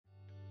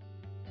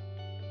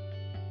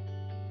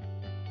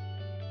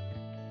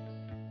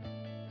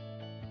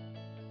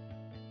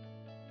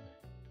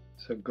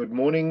So good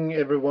morning,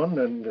 everyone,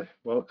 and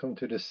welcome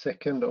to the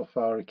second of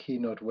our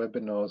keynote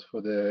webinars for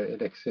the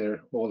ELIXIR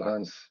All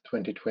Hands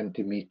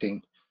 2020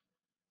 meeting.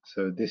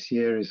 So this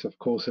year is, of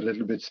course, a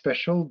little bit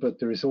special, but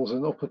there is also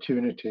an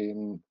opportunity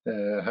in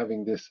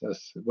having this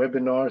as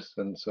webinars.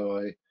 And so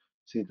I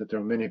see that there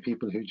are many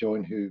people who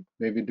join who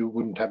maybe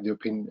wouldn't have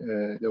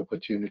the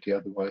opportunity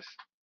otherwise.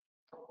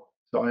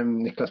 So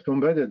I'm Niklas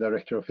Blomberg, the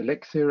director of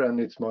ELIXIR, and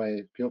it's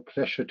my pure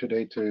pleasure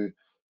today to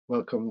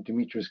welcome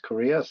Dimitris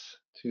Koureas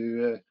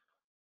to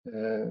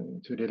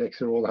the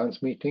ELIXIR All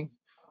Hands meeting.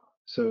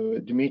 So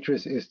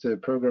Dimitris is the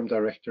program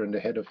director and the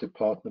head of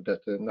department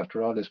at the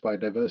Naturalis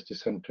Biodiversity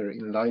Center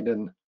in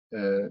Leiden,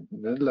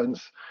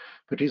 Netherlands,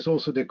 but he's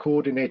also the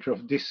coordinator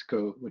of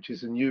DISCO, which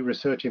is a new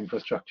research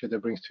infrastructure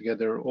that brings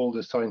together all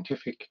the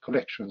scientific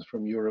collections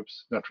from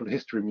Europe's natural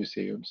history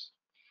museums.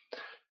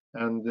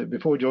 And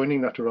before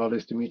joining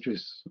Naturalis,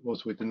 Dimitris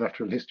was with the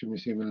Natural History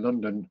Museum in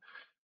London.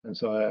 And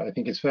so I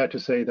think it's fair to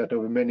say that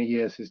over many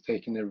years he's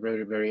taken a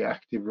very, very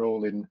active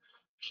role in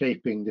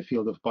shaping the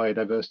field of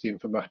biodiversity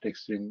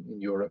informatics in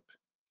Europe.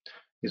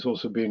 He's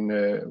also been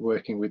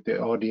working with the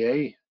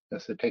RDA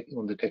as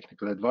on the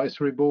technical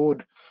advisory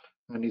board,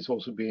 and he's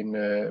also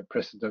been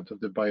president of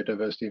the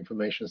Biodiversity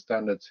Information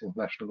Standards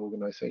International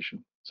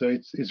Organization. So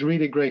it's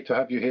really great to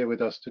have you here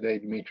with us today,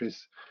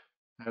 Dimitris.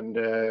 And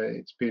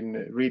it's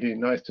been really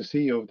nice to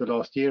see you over the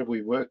last year.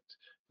 We worked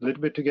a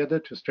little bit together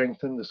to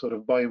strengthen the sort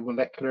of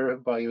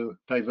biomolecular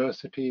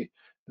biodiversity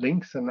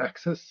links and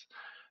access.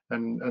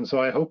 And so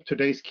I hope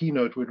today's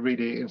keynote would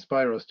really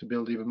inspire us to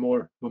build even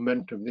more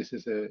momentum. This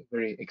is a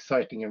very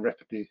exciting and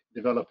rapidly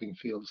developing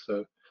field.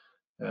 So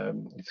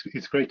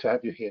it's great to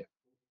have you here.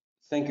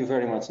 Thank you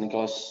very much,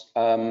 Niklas.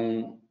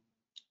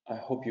 I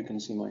hope you can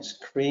see my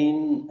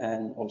screen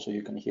and also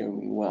you can hear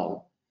me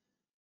well.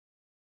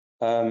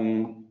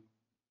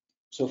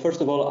 So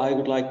first of all, I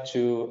would like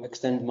to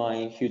extend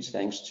my huge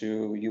thanks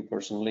to you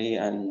personally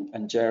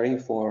and Jerry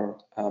for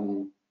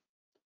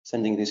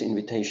sending this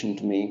invitation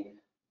to me.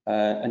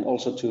 And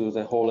also to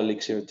the whole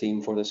ELIXIR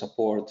team for the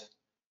support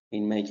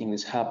in making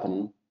this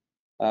happen.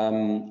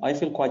 I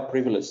feel quite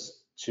privileged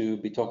to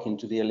be talking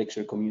to the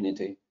ELIXIR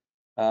community.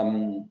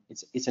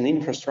 It's an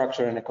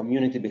infrastructure and a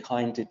community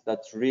behind it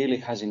that really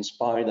has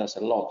inspired us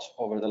a lot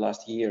over the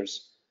last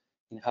years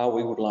in how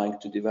we would like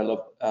to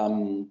develop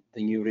the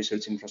new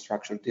research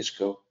infrastructure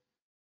DISCO.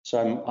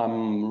 So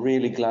I'm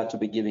really glad to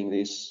be giving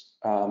this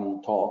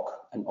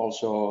talk, and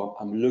also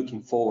I'm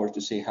looking forward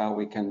to see how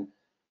we can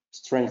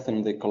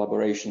strengthen the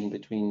collaboration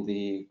between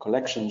the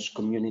collections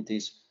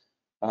communities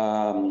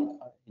in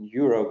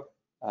Europe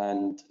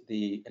and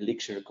the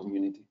ELIXIR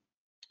community.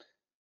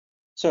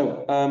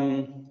 So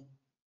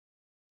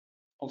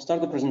I'll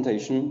start the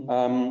presentation.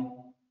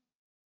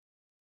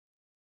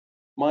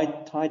 My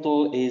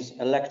title is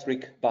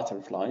Electric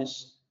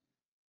Butterflies,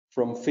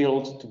 from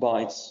Field to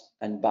Bytes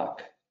and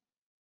Back.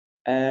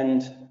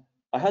 And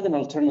I had an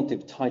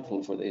alternative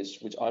title for this,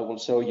 which I will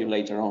show you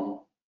later on.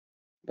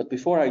 But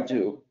before I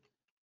do,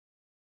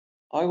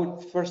 I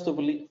would first of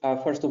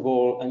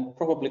all, and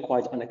probably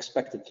quite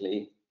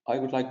unexpectedly, I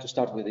would like to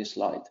start with this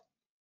slide.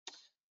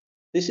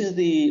 This is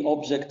the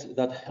object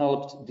that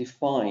helped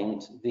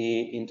define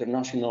the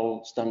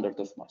international standard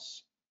of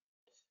mass.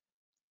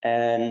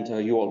 And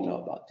you all know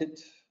about it.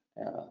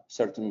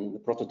 The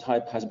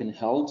prototype has been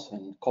held,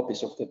 and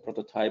copies of the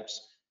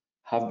prototypes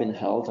have been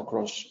held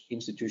across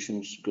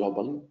institutions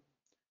globally.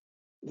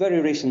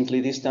 Very recently,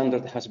 this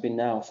standard has been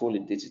now fully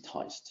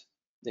digitized.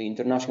 The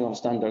international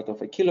standard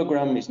of a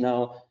kilogram is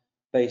now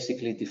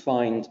basically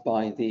defined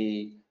by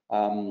the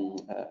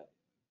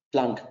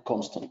Planck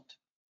constant.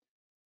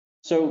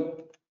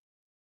 So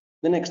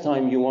the next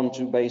time you want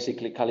to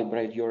basically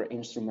calibrate your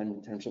instrument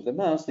in terms of the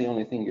mass, the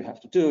only thing you have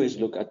to do is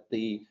look at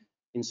the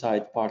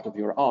inside part of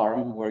your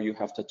arm where you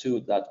have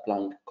tattooed that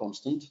Planck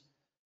constant.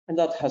 And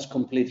that has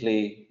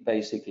completely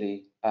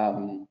basically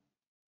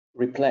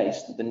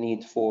replaced the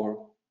need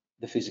for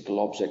the physical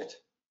object,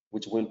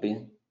 which will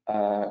be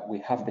we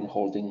have been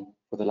holding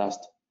for the last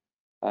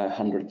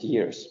hundreds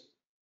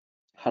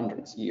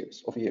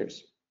of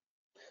years.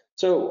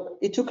 So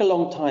it took a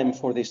long time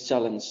for this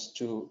challenge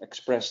to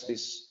express a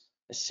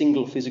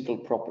single physical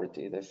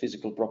property, the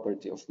physical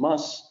property of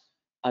mass,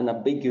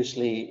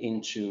 unambiguously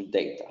into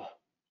data,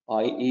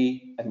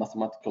 i.e. a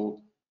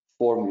mathematical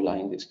formula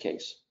in this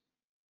case.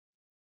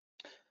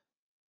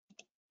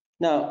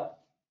 Now,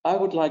 I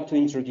would like to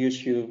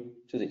introduce you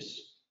to this.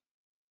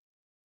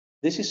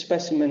 This is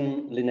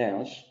specimen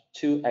Linnaeus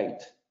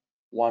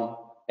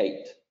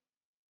 2818.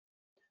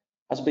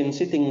 Has been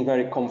sitting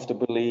very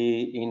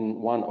comfortably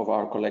in one of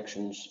our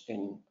collections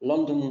in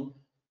London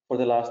for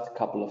the last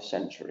couple of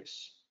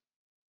centuries.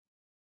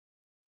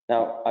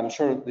 Now, I'm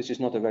sure this is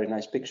not a very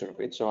nice picture of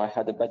it, so I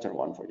had a better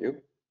one for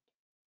you.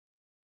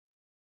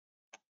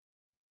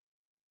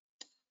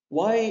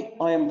 Why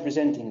I am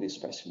presenting this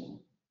specimen?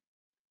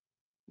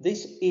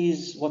 This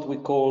is what we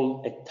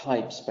call a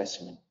type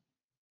specimen.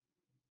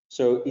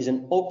 So is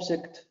an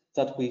object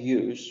that we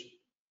use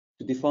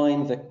to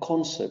define the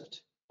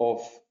concept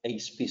of a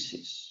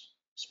species,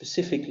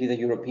 specifically the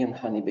European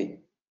honeybee.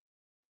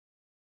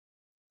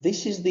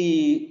 This is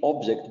the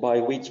object by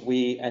which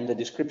we, and the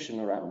description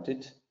around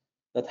it,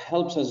 that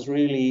helps us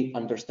really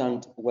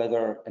understand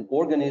whether an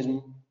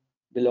organism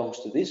belongs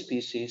to this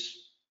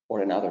species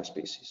or another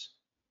species.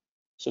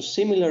 So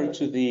similar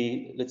to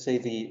the, let's say,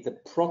 the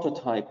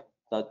prototype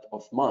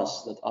of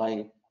mass that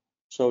I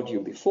showed you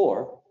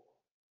before,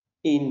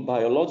 in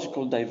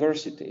biological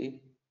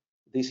diversity,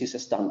 this is a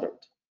standard.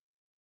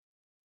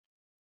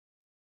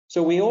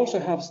 So we also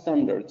have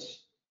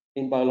standards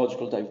in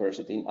biological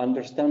diversity, in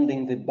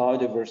understanding the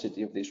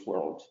biodiversity of this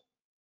world.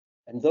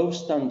 And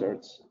those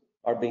standards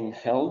are being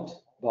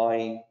held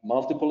by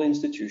multiple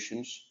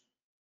institutions,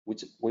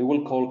 which we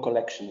will call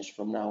collections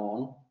from now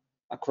on,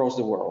 across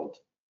the world.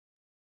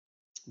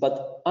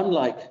 But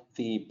unlike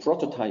the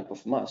prototype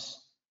of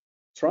mass,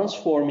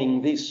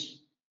 transforming this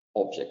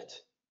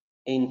object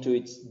into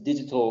its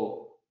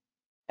digital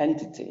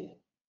entity,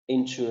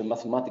 into a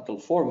mathematical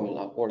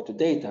formula or to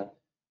data,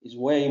 is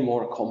way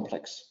more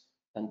complex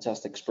than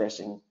just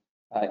expressing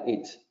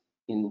it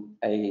in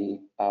a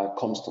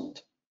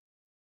constant.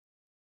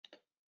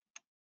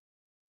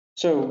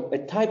 So a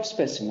type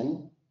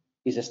specimen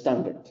is a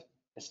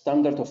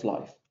standard of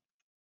life.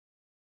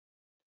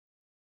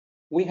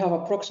 We have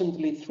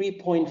approximately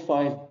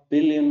 3.5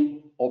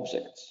 billion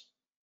objects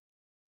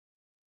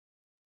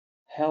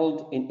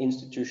held in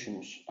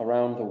institutions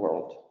around the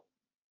world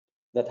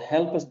that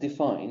help us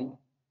define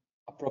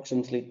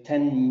approximately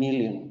 10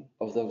 million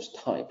of those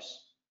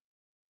types.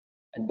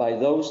 And by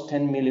those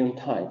 10 million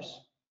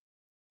types,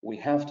 we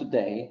have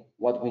today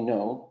what we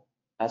know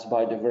as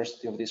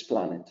biodiversity of this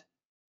planet,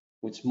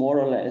 which more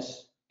or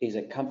less is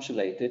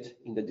encapsulated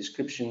in the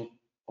description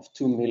of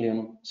 2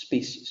 million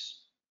species.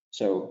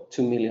 So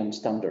 2 million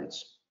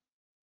standards.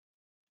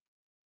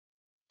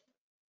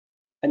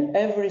 And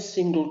every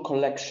single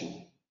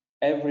collection,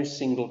 every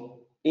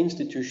single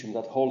institution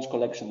that holds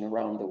collection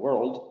around the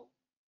world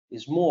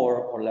is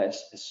more or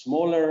less a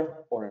smaller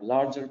or a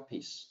larger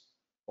piece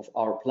of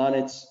our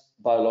planet's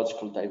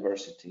biological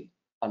diversity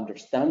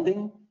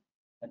understanding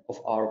and of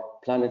our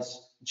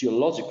planet's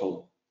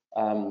geological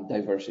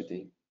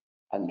diversity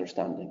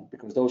understanding,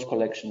 because those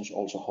collections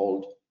also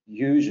hold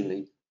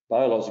usually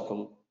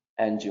biological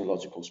and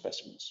geological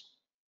specimens.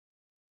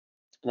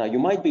 Now, you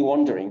might be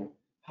wondering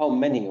how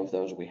many of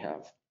those we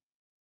have.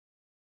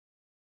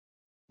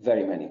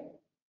 Very many.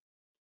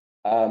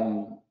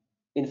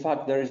 In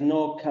fact, there is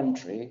no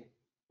country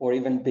or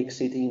even big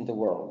city in the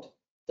world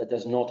that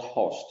does not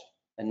host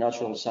a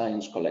natural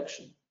science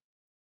collection.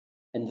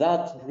 And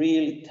that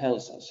really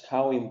tells us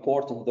how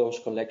important those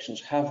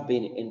collections have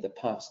been in the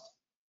past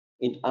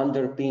in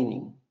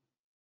underpinning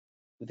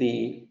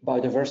the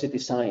biodiversity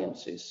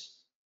sciences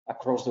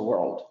across the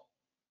world,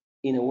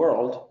 in a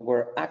world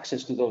where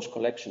access to those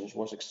collections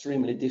was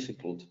extremely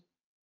difficult.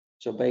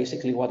 So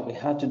basically what we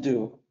had to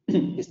do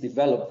is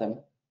develop them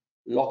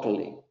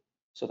locally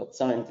so that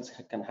scientists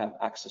can have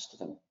access to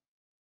them.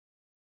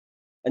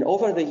 And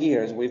over the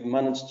years, we've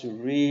managed to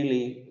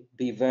really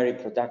be very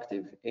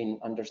productive in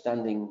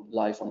understanding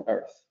life on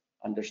Earth,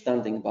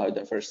 understanding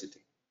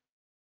biodiversity.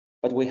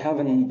 But we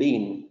haven't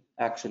been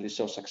actually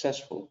so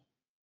successful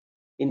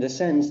in the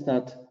sense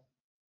that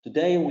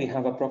today we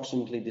have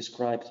approximately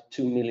described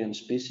 2 million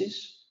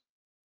species,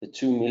 the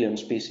 2 million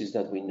species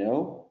that we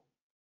know.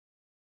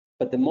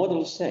 But the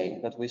models say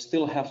that we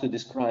still have to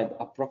describe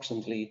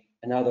approximately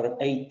another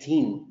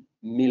 18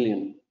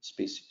 million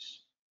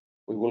species.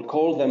 We will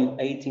call them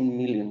 18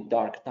 million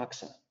dark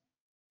taxa,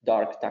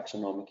 dark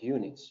taxonomic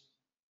units.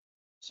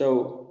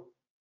 So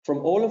from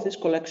all of these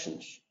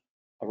collections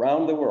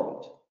around the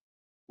world,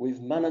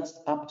 we've managed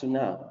up to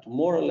now to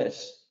more or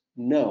less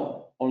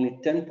know only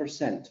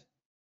 10%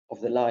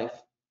 of the life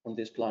on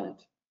this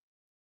planet.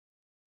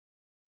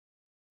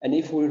 And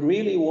if we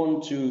really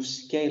want to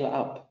scale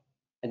up,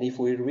 and if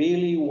we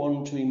really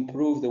want to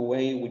improve the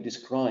way we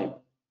describe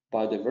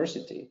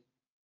biodiversity,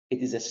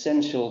 it is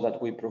essential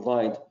that we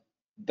provide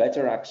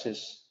better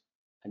access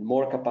and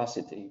more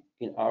capacity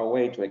in our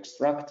way to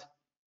extract,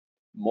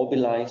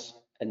 mobilize,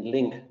 and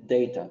link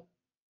data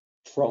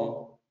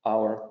from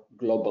our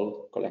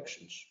global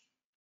collections.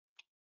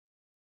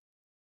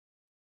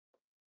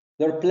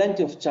 There are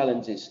plenty of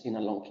challenges in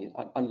unlocking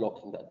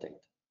that data.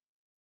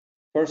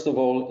 First of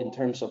all, in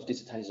terms of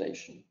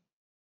digitization.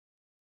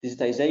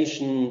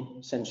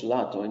 Digitization sensu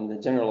lato, in the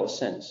general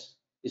sense,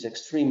 is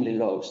extremely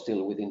low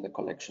still within the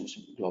collections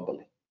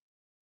globally.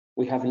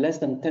 We have less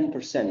than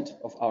 10%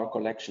 of our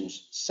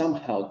collections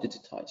somehow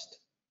digitized.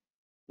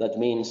 That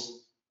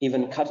means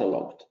even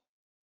cataloged.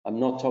 I'm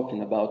not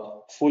talking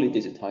about fully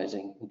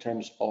digitizing in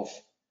terms of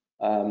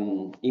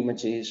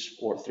images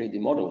or 3D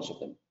models of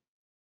them.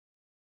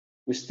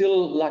 We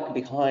still lag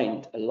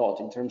behind a lot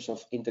in terms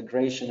of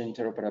integration and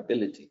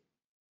interoperability.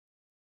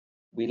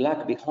 We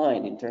lag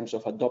behind in terms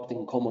of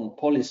adopting common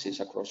policies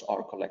across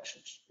our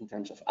collections, in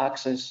terms of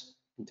access,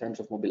 in terms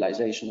of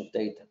mobilization of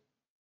data.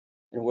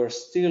 And we're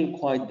still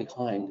quite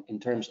behind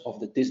in terms of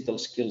the digital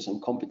skills and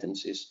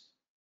competencies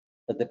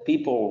that the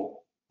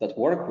people that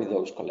work with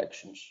those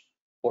collections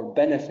or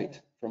benefit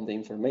from the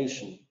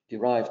information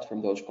derived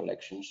from those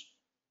collections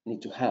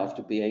need to have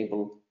to be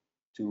able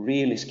to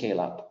really scale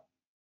up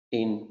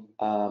in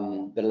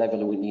the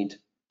level we need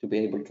to be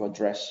able to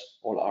address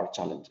all our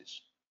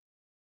challenges.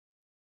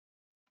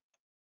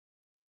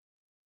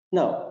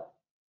 Now,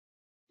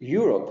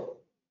 Europe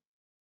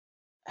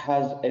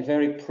has a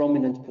very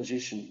prominent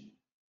position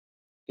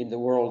in the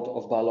world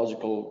of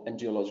biological and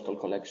geological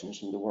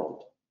collections in the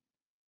world.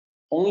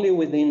 Only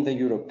within the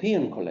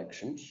European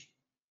collections,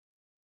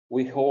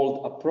 we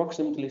hold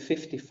approximately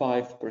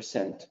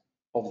 55%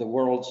 of the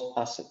world's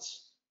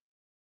assets.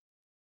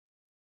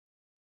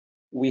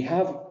 We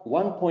have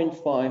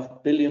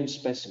 1.5 billion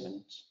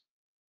specimens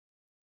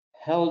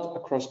held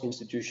across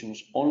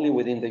institutions only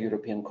within the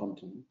European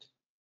continent.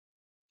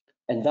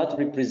 And that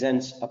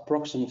represents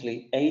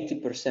approximately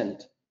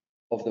 80%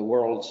 of the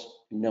world's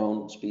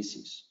known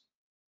species.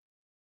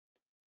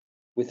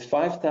 With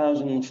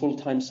 5,000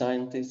 full-time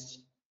scientists,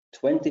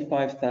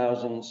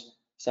 25,000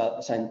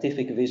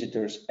 scientific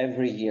visitors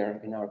every year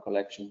in our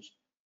collections,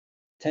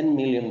 10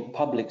 million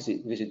public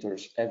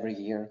visitors every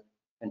year,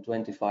 and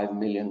 25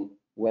 million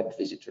web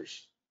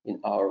visitors in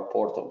our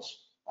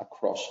portals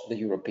across the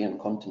European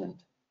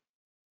continent.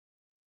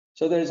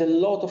 So there is a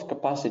lot of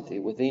capacity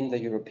within the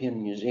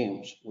European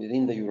museums,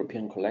 within the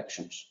European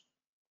collections.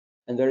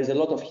 And there is a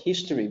lot of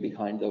history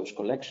behind those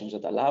collections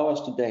that allow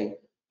us today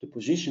to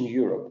position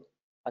Europe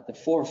at the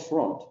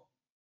forefront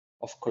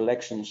of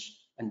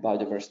collections and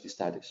biodiversity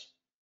studies.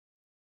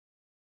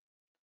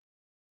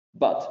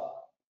 But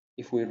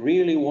if we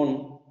really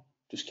want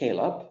to scale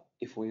up,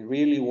 if we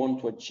really want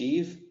to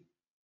achieve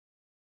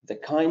the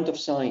kind of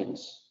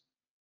science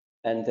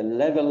and the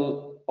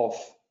level of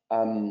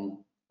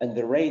and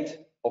the rate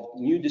of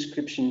new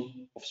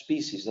description of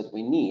species that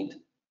we need,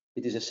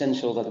 it is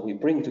essential that we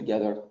bring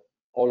together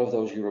all of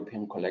those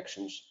European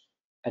collections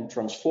and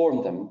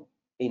transform them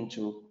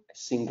into a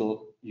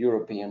single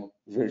European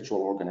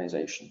virtual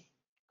organization.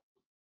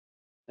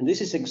 And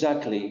this is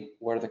exactly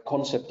where the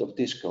concept of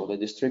DISCO, the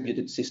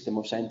Distributed System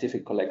of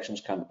Scientific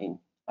Collections, come in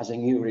as a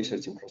new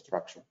research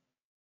infrastructure.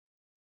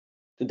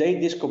 Today,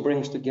 DISCO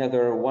brings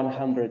together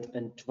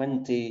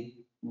 120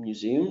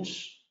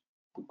 museums,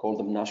 we call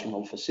them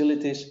national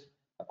facilities,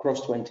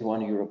 across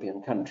 21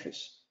 European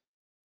countries.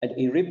 And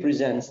it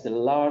represents the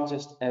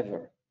largest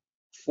ever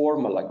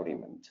formal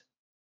agreement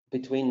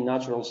between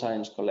natural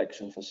science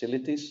collection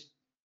facilities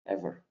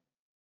ever.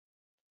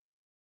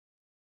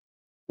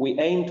 We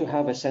aim to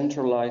have a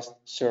centralized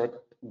CERC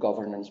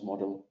governance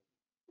model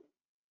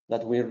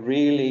that we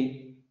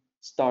really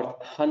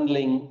start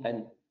handling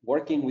and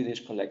working with these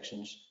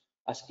collections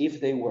as if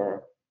they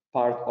were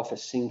part of a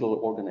single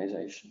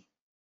organization.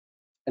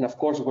 And of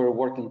course, we're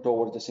working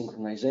toward the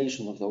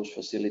synchronization of those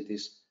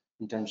facilities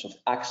in terms of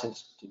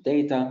access to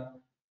data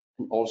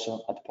and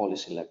also at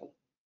policy level.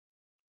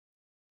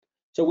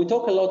 So we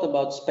talk a lot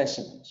about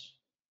specimens.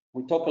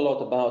 We talk a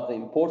lot about the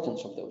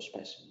importance of those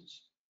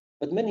specimens.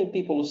 But many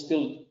people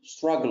still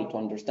struggle to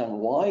understand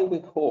why we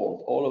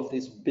hold all of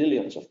these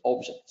billions of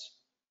objects.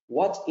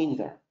 What's in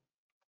there?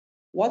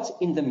 What's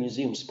in the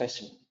museum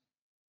specimen?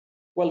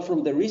 Well,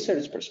 from the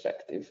research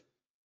perspective,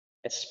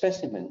 a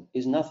specimen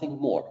is nothing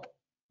more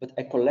but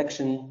a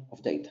collection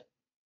of data.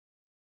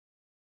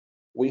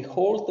 We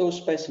hold those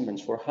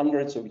specimens for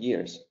hundreds of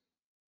years,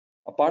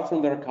 apart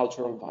from their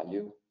cultural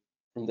value,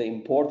 from the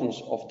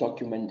importance of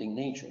documenting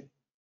nature,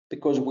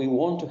 because we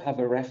want to have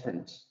a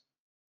reference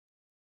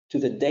to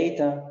the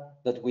data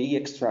that we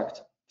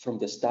extract from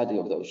the study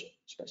of those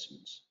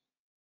specimens.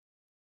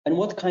 And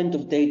what kind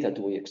of data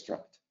do we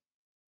extract?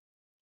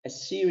 A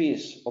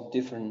series of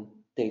different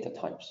data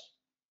types,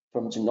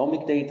 from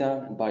genomic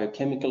data and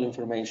biochemical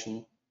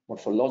information,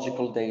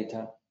 morphological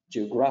data,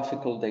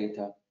 geographical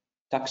data,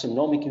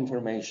 taxonomic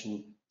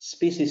information,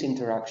 species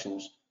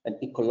interactions, and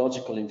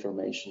ecological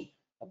information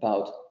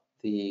about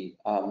the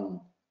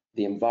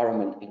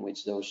environment in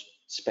which those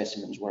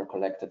specimens were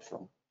collected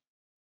from.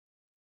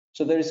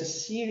 So there is a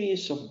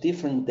series of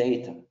different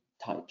data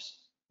types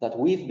that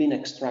we've been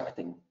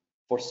extracting,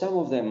 for some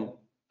of them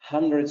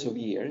hundreds of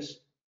years,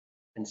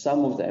 and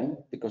some of them,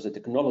 because the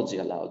technology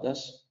allowed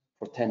us,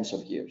 for tens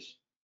of years.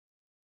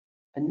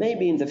 And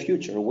maybe in the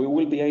future, we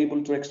will be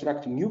able to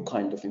extract new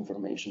kind of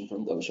information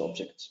from those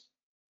objects.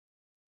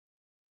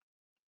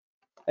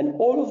 And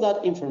all of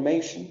that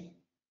information,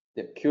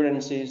 the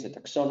occurrences, the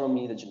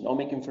taxonomy, the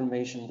genomic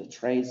information, the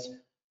traits,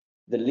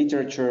 the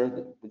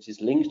literature which is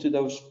linked to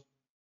those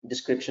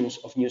descriptions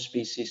of new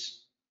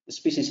species, the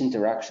species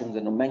interaction,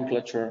 the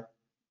nomenclature,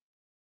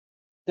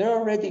 there are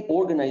already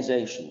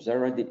organizations, there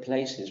are already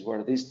places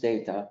where this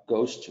data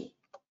goes to.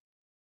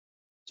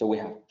 So we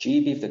have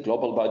GBIF, the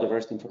Global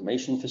Biodiversity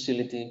Information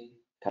Facility,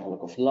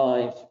 Catalog of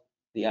Life,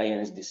 the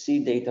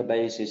INSDC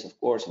databases, of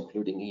course,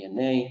 including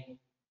ENA,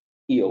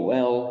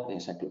 EOL, the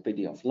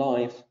Encyclopedia of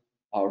Life,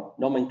 our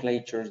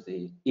nomenclatures,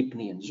 the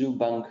IPNI and Zoo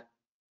Bank,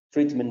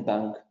 Treatment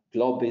Bank,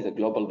 GLOBI, the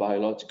Global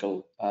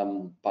Biological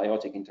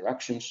Biotic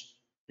Interactions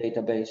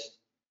database,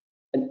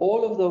 and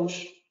all of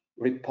those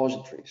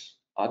repositories,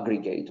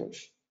 aggregators,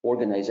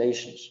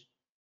 organizations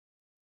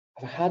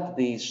have had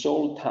the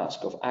sole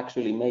task of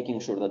actually making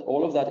sure that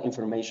all of that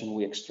information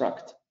we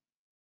extract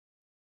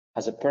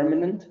as a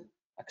permanent,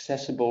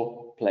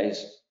 accessible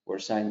place where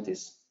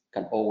scientists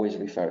can always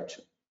refer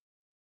to.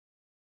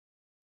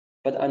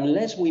 But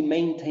unless we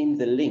maintain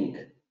the link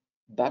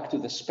back to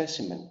the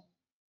specimen,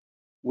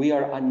 we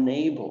are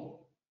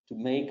unable to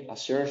make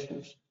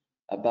assertions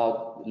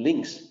about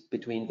links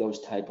between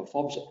those type of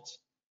objects.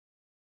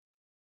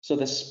 So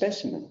the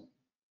specimen,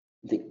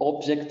 the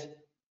object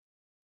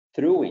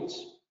through which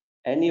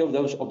any of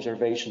those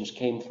observations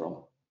came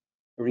from,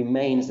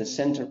 remains the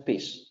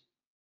centerpiece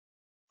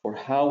for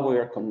how we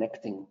are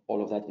connecting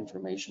all of that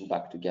information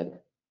back together.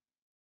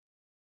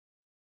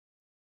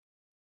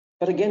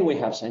 But again, we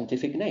have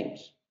scientific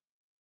names,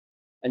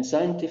 and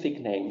scientific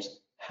names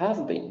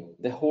have been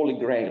the holy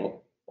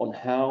grail on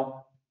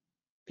how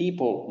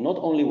people, not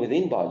only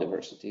within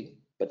biodiversity,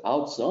 but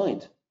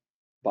outside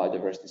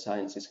biodiversity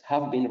sciences,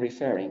 have been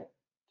referring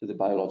to the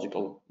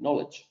biological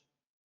knowledge.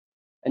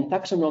 And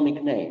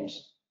taxonomic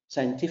names,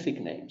 scientific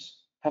names,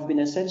 have been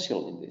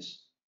essential in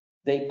this.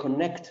 They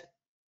connect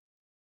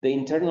the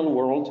internal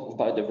world of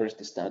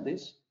biodiversity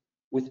studies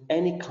with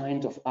any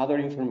kind of other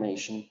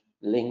information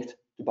linked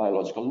to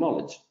biological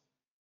knowledge.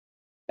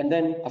 And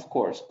then, of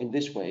course, in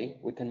this way,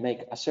 we can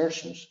make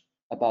assertions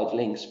about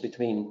links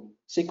between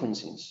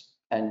sequences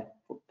and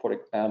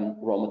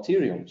raw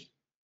materials,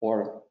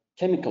 or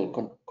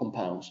chemical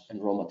compounds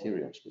and raw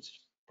materials, which is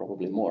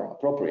probably more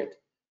appropriate,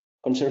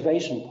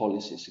 conservation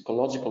policies,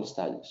 ecological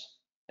studies,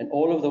 and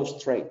all of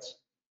those traits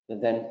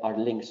that then are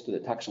linked to the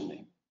taxon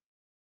name.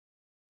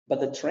 But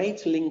the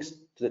traits linked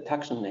to the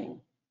taxon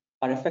name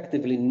are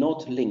effectively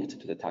not linked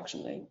to the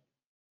taxon name,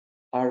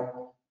 are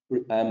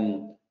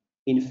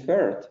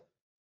inferred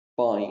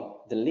by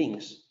the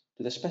links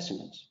to the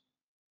specimens.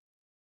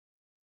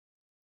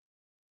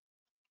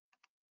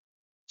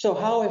 So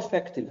how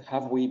effective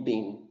have we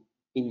been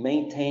in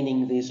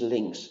maintaining these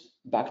links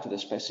back to the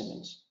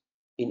specimens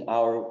in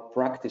our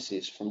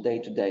practices from day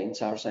to day, in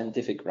our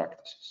scientific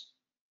practices?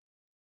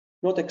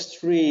 Not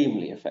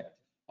extremely effective,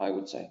 I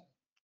would say.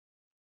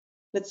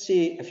 Let's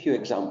see a few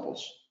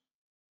examples.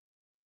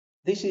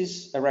 This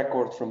is a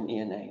record from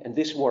ENA, and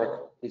this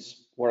work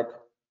is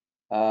work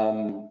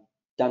done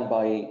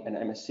by an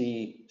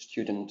MSc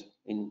student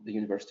in the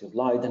University of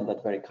Leiden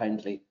that very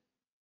kindly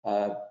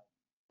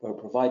were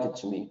provided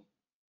to me.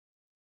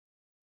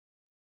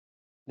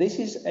 This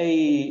is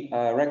a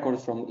record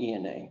from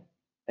ENA,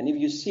 and if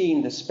you see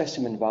in the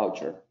specimen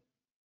voucher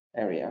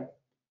area,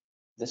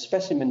 the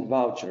specimen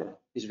voucher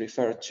is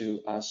referred to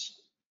as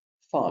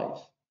 5.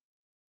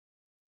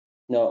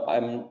 Now,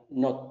 I'm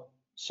not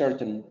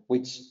certain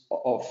which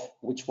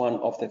one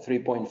of the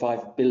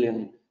 3.5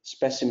 billion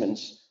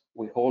specimens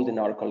we hold in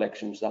our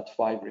collections that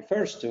 5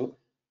 refers to,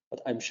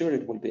 but I'm sure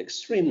it will be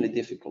extremely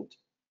difficult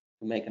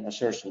to make an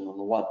assertion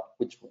on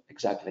which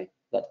exactly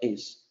that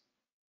is.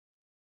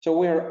 So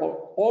we're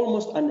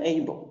almost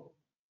unable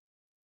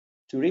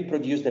to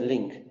reproduce the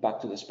link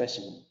back to the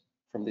specimen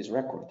from this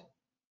record,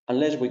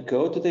 unless we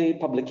go to the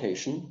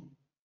publication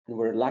and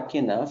we're lucky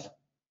enough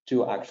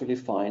to actually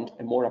find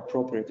a more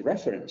appropriate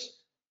reference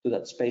to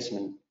that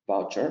specimen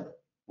voucher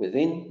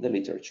within the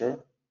literature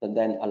that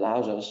then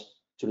allows us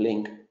to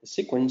link the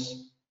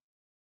sequence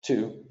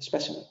to the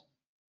specimen.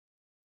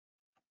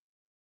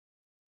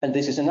 And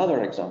this is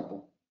another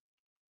example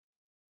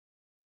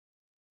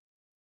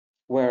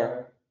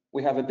where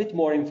we have a bit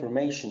more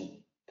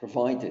information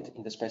provided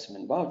in the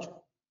specimen voucher,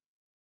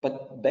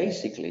 but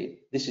basically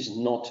this is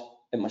not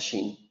a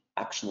machine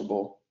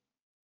actionable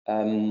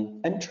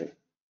entry.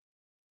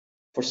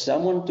 For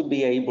someone to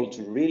be able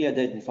to really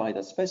identify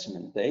that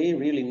specimen, they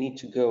really need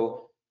to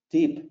go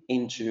deep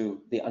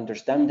into the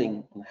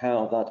understanding on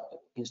how that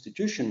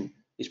institution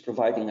is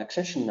providing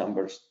accession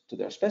numbers to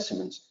their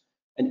specimens,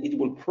 and it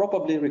will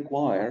probably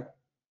require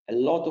a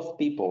lot of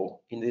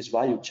people in this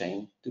value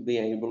chain to be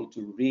able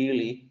to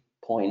really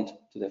point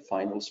to the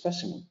final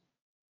specimen.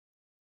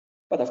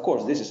 But of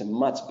course, this is a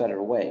much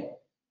better way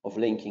of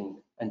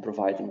linking and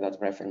providing that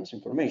reference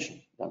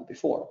information than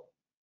before.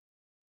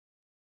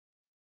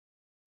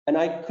 And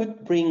I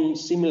could bring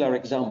similar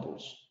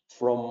examples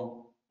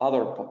from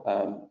other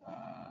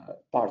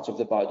parts of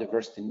the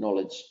biodiversity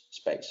knowledge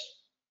space,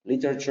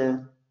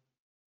 literature,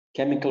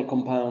 chemical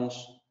compounds,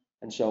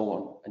 and so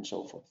on and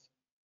so forth.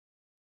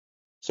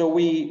 So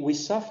we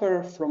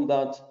suffer from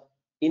that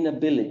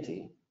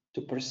inability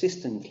to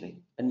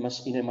persistently and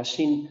in a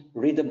machine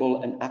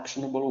readable and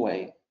actionable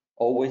way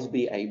always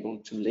be able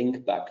to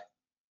link back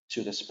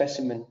to the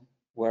specimen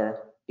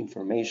where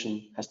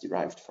information has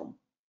derived from.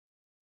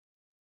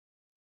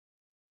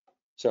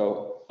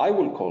 So I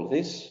will call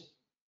this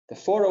the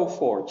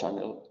 404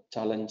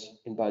 challenge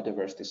in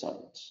biodiversity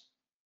science.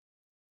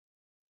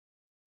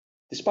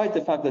 Despite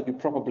the fact that you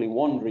probably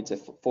won't read the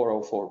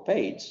 404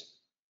 page,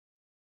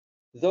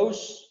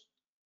 those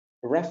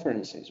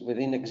references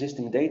within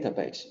existing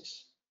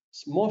databases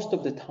most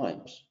of the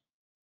times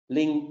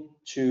link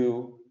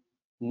to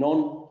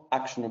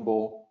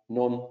non-actionable,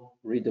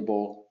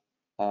 non-readable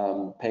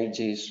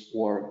pages,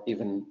 or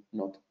even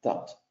not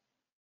that.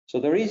 So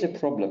there is a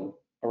problem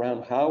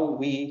around how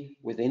we,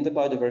 within the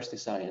biodiversity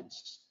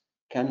sciences,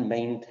 can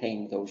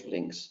maintain those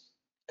links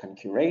can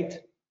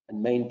curate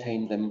and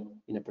maintain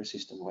them in a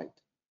persistent way.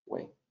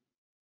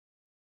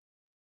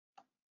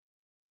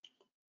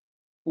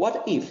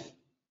 What if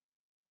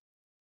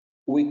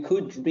we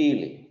could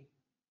really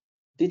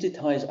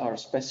digitize our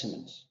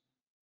specimens,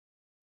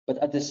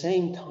 but at the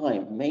same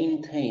time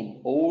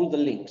maintain all the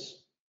links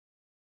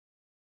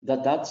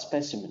that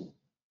specimen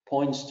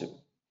points to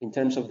in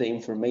terms of the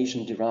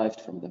information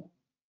derived from them,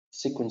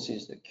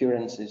 sequences, the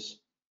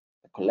occurrences,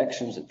 the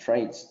collections, the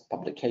traits,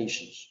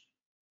 publications.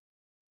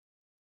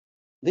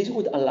 This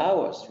would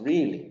allow us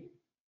really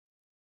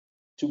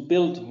to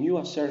build new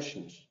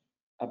assertions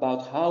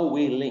about how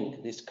we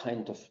link this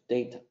kind of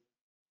data,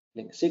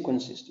 link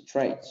sequences to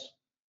traits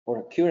or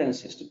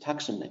occurrences to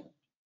taxonomy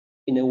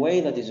in a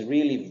way that is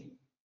really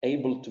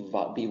able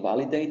to be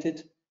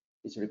validated,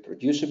 is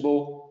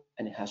reproducible,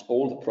 and it has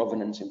all the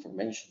provenance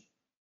information.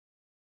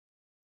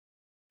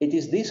 It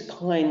is this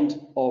kind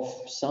of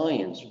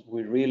science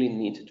we really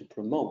need to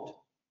promote.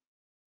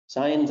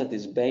 Science that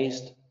is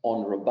based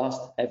on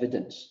robust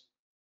evidence.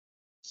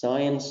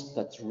 Science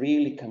that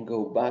really can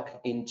go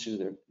back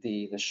into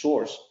the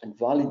source and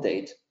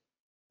validate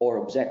or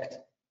object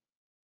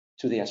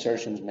to the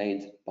assertions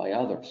made by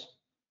others.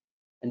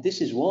 And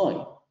this is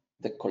why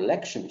the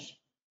collections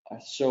are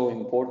so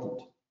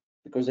important,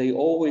 because they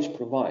always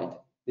provide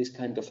this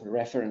kind of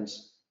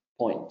reference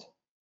point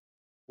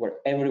where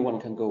everyone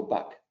can go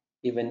back,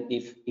 even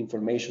if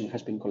information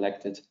has been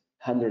collected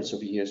hundreds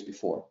of years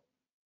before.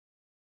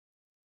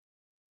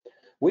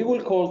 We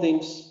will call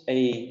this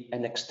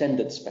an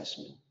extended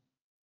specimen,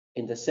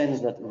 in the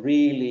sense that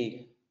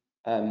really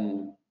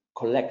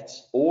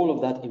collects all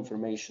of that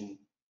information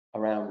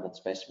around that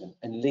specimen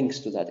and links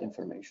to that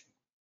information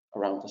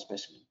around the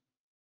specimen.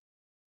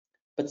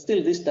 But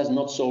still, this does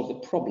not solve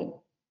the problem.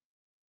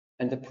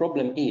 And the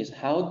problem is,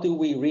 how do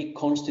we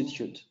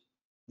reconstitute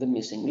the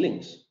missing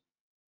links?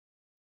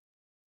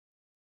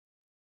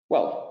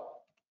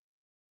 Well,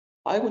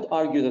 I would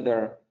argue that there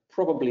are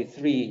probably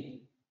 3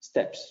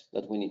 steps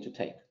that we need to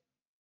take.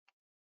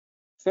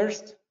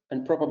 First,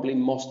 and probably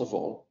most of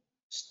all,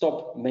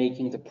 stop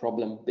making the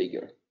problem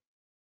bigger.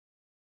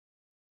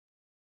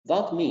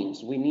 That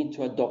means we need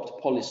to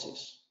adopt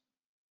policies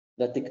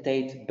that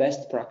dictate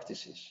best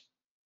practices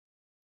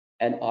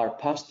and are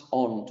passed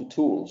on to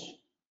tools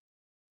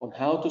on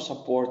how to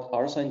support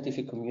our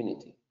scientific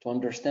community to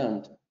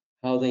understand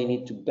how they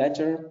need to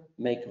better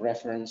make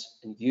reference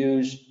and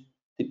use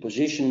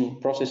deposition,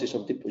 processes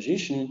of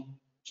deposition,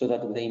 so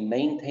that they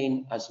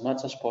maintain as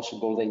much as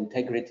possible the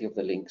integrity of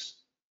the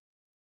links.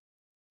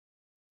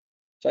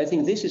 So I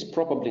think this is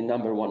probably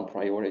 #1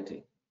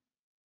 priority,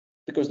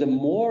 because the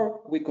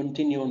more we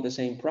continue on the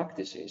same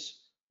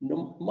practices,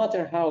 no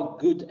matter how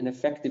good and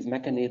effective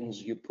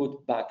mechanisms you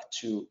put back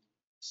to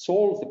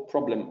solve the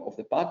problem of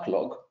the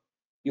backlog,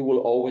 you will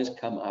always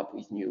come up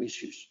with new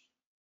issues.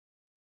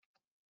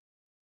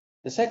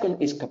 The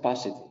second is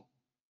capacity.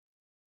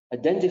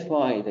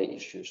 Identify the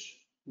issues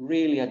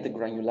really at the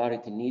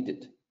granularity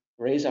needed,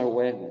 raise our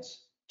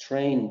awareness,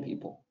 train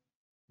people,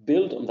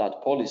 build on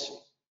that policy,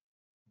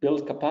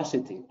 build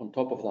capacity on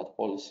top of that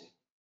policy.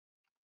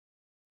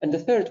 And the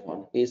third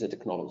one is the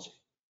technology.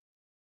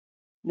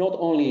 Not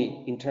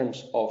only in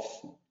terms of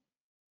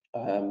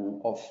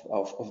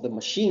the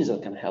machines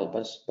that can help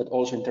us, but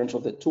also in terms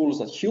of the tools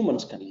that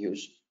humans can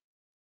use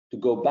to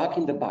go back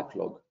in the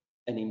backlog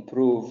and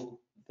improve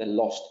the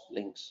lost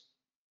links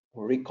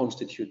or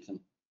reconstitute them.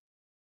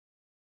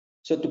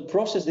 So to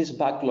process this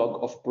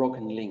backlog of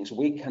broken links,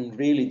 we can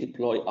really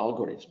deploy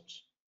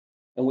algorithms.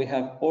 And we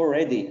have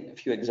already a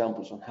few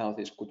examples on how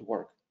this could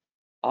work.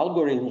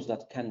 Algorithms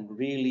that can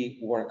really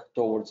work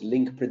towards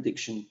link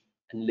prediction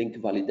and link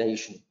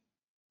validation,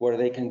 where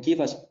they can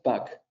give us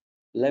back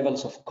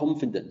levels of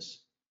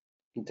confidence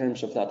in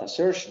terms of that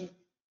assertion.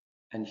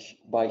 And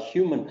by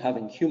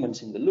having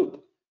humans in the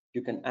loop,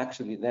 you can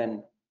actually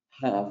then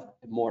have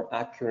a more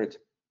accurate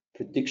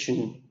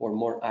prediction or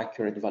more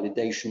accurate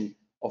validation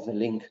of the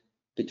link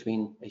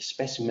between a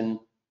specimen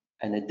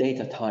and a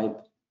data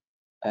type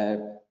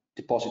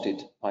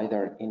deposited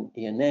either in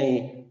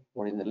ENA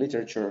or in the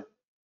literature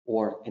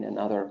or in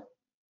another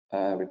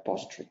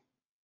repository.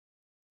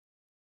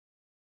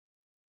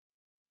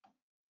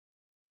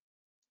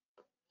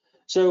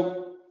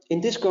 So in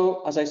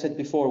DISCO, as I said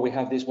before, we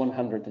have these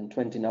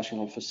 120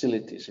 national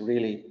facilities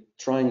really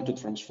trying to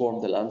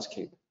transform the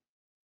landscape.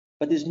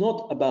 But it's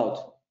not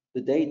about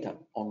the data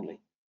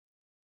only.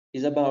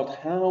 It's about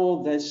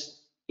how these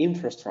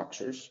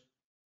infrastructures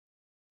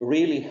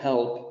really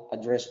help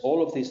address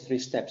all of these 3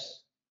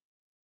 steps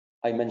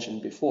I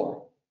mentioned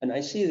before. And I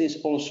see this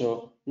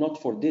also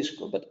not for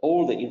DISCO, but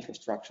all the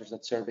infrastructures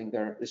that serving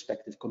their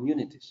respective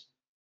communities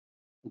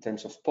in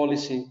terms of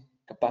policy,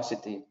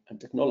 capacity, and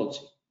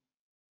technology.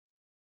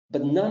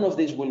 But none of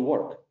this will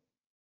work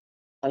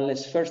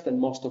unless, first and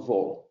most of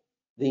all,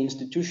 the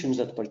institutions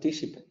that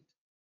participate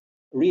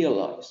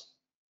realize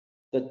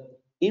that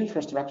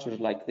infrastructures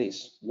like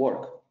this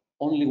work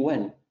only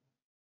when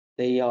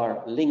they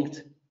are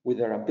linked with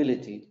their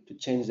ability to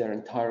change their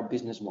entire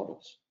business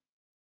models.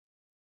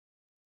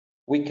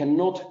 We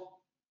cannot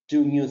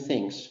do new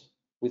things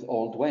with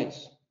old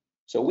ways.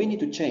 So we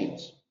need to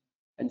change.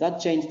 And that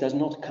change does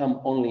not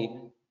come only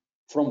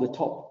from the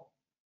top.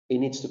 It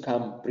needs to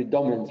come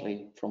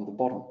predominantly from the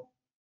bottom,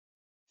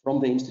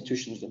 from the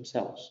institutions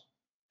themselves,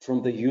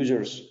 from the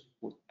users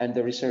and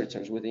the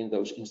researchers within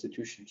those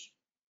institutions.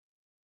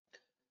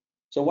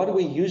 So what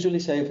we usually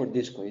say for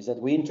DISCO is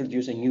that we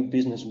introduce a new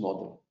business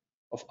model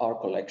of our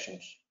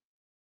collections,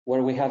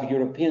 where we have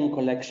European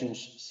collections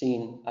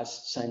seen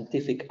as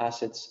scientific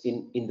assets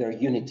in their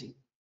unity,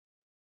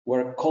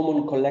 where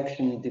common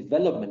collection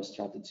development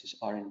strategies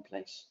are in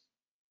place,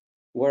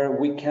 where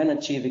we can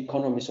achieve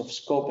economies of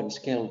scope and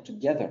scale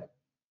together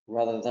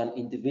rather than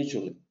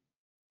individually,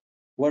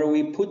 where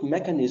we put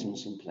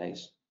mechanisms in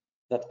place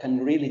that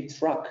can really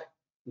track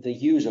the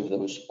use of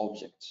those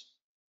objects.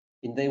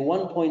 In the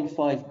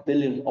 1.5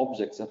 billion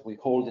objects that we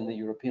hold in the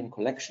European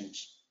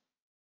collections,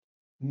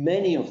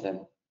 many of them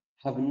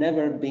have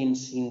never been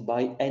seen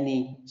by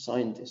any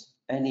scientist,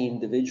 any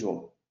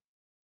individual,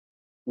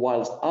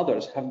 whilst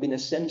others have been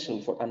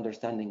essential for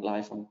understanding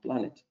life on the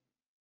planet.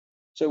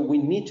 So we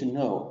need to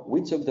know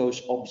which of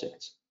those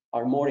objects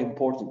are more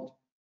important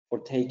for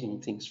taking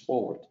things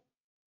forward.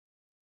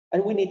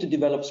 And we need to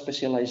develop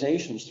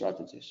specialization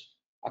strategies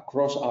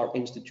across our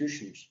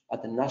institutions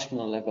at the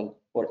national level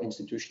or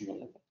institutional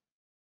level.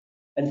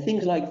 And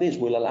things like this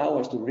will allow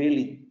us to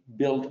really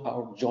build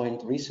our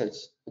joint research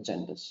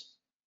agendas,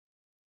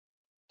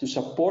 to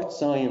support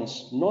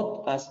science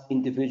not as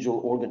individual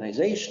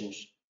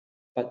organizations,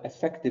 but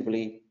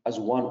effectively as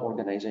one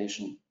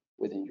organization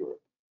within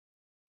Europe.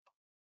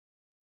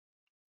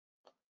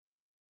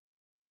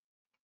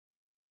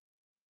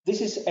 This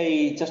is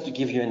just to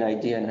give you an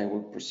idea, and I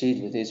will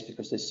proceed with this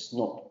because this is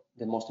not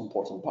the most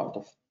important part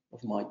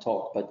of my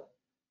talk, but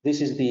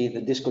this is the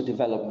DISCO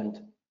development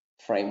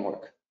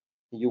framework.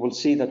 You will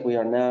see that we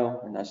are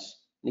now, and as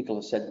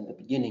Niklas said in the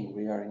beginning,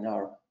 we are in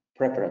our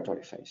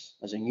preparatory phase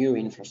as a new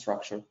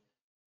infrastructure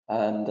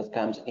that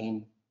comes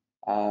in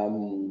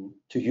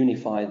to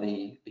unify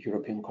the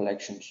European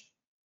collections.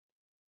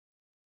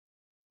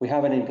 We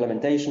have an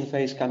implementation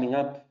phase coming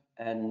up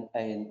and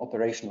an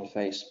operational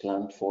phase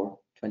planned for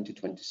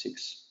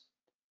 2026.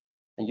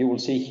 And you will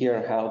see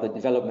here how the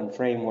development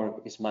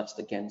framework is matched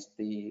against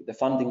the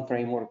funding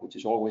framework, which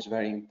is always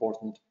very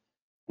important,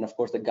 and of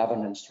course the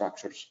governance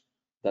structures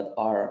that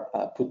are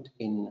put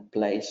in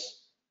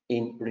place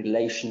in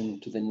relation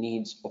to the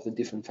needs of the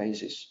different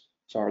phases.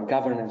 So our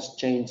governance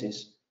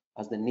changes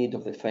as the need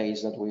of the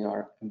phase that we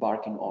are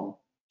embarking on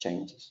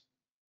changes.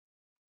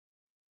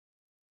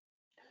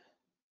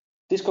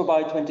 DISCO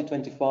by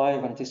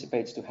 2025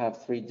 anticipates to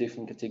have 3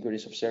 different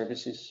categories of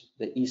services: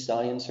 the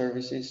e-science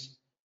services,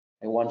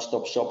 a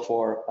one-stop shop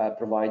for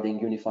providing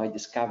unified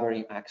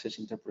discovery, access,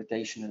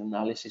 interpretation, and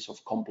analysis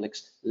of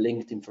complex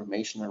linked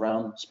information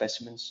around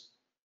specimens,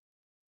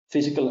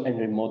 physical and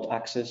remote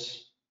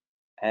access,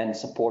 and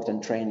support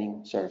and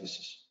training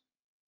services.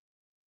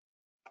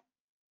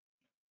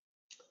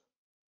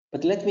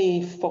 But let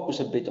me focus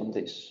a bit on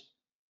this.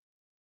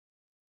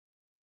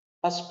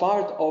 As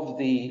part of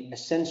the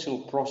essential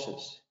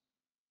process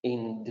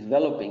in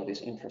developing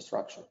this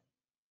infrastructure,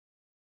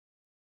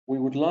 we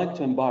would like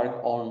to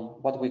embark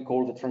on what we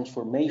call the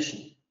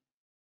transformation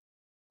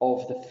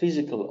of the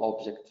physical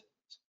object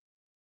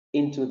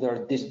into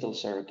their digital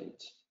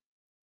surrogates.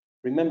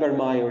 Remember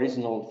my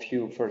original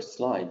few first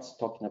slides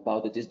talking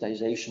about the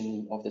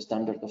digitization of the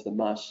standard of the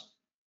mass,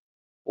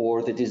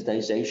 or the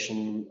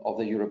digitization of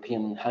the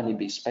European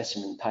honeybee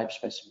specimen, type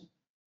specimen.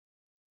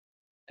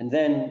 And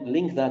then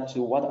link that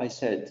to what I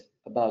said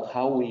about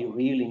how we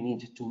really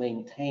need to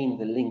maintain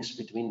the links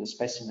between the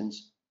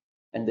specimens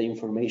and the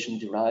information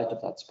derived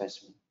of that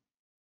specimen.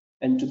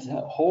 And to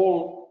the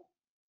whole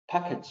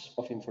package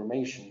of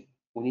information,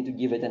 we need to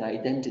give it an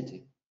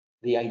identity,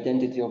 the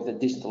identity of the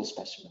digital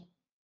specimen.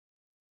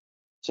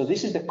 So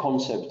this is the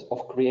concept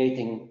of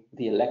creating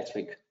the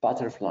electric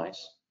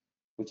butterflies,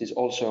 which is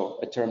also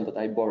a term that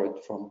I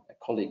borrowed from a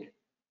colleague,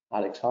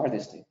 Alex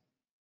Hardisty.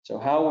 So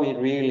how we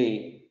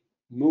really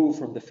move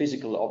from the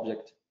physical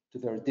object to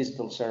their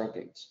digital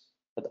surrogates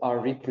that are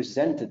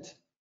represented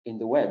in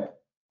the web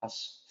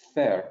as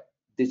fair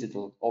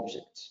digital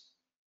objects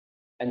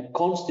and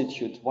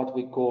constitute what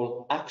we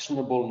call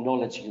actionable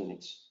knowledge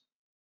units.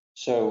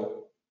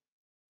 So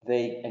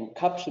they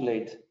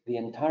encapsulate the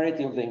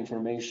entirety of the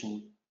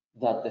information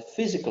that the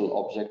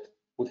physical object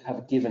would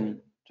have given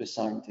to a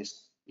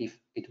scientist if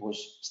it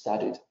was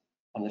studied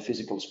on the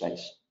physical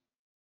space.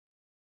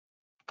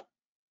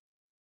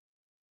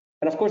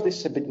 And of course, this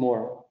is a bit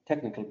more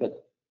technical,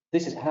 but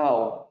this is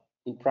how,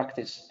 in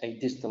practice, a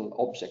digital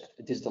object,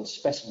 a digital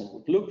specimen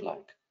would look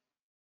like.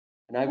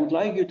 And I would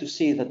like you to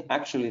see that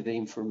actually the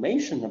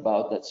information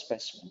about that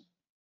specimen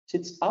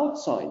sits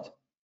outside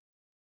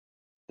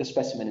the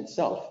specimen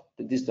itself,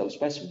 the digital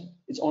specimen.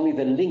 It's only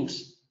the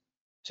links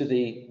to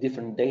the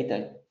different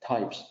data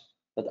types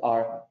that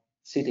are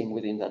sitting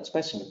within that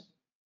specimen.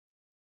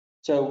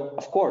 So,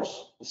 of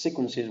course, the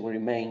sequences will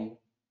remain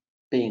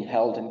being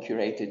held and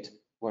curated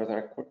where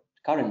they're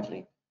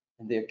currently,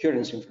 and the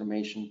occurrence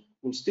information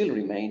will still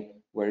remain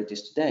where it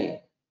is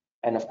today.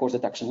 And of course, the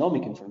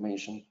taxonomic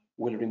information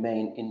will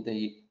remain in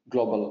the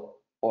global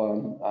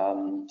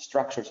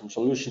structures and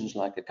solutions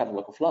like the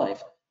catalog of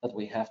life that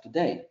we have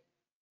today.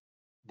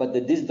 But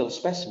the digital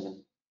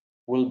specimen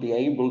will be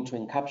able to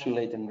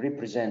encapsulate and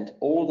represent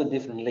all the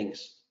different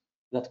links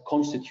that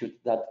constitute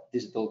that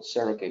digital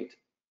surrogate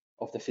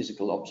of the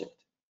physical object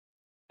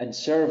and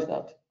serve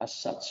that as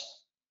such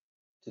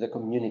to the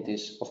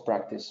communities of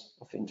practice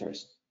of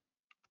interest.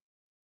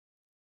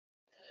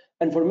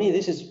 And for me,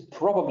 this is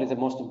probably the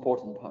most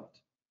important part,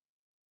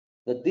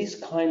 that this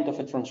kind of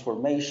a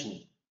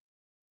transformation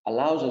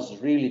allows us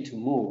really to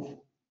move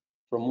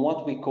from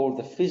what we call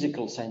the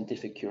physical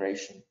scientific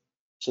curation,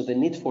 so the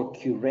need for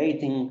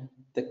curating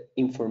the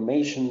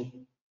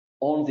information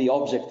on the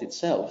object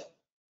itself,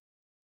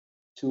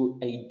 to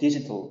a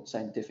digital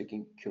scientific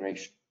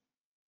curation.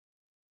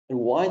 And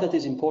why that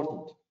is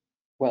important?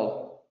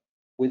 Well,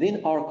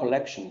 within our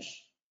collections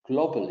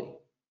globally,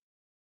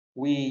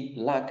 we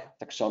lack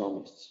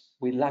taxonomists,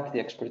 we lack the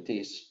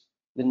expertise.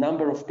 The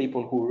number of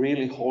people who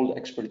really hold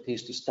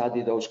expertise to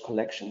study those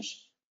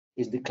collections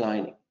is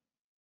declining.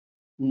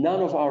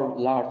 None of our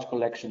large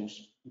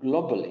collections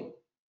globally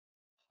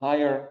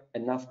hire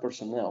enough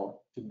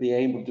personnel to be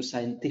able to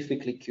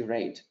scientifically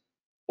curate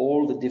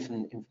all the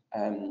different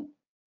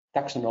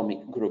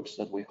taxonomic groups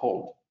that we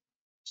hold.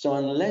 So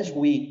unless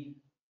we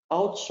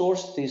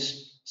outsource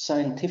this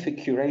scientific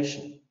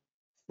curation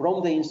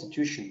from the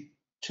institution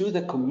to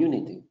the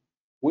community,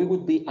 we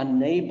would be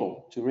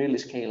unable to really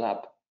scale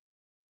up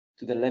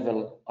to the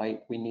level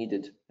we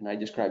needed and I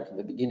described in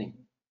the beginning.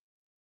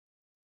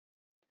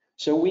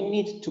 So we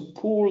need to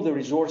pool the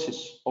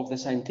resources of the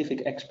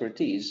scientific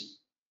expertise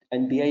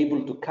and be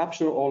able to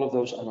capture all of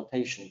those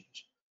annotations,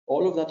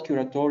 all of that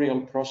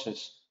curatorial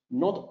process,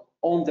 not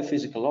on the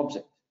physical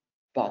object,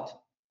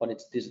 but on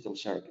its digital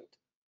surrogate.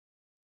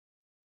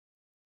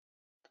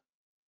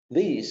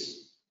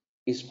 This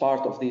is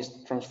part of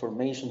this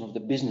transformation of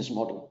the business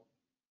model,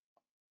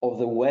 of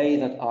the way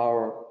that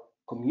our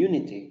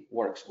community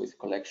works with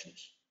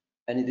collections.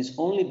 And it is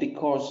only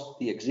because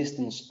the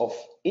existence of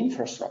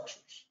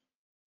infrastructures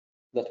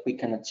that we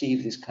can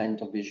achieve this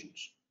kind of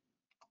visions.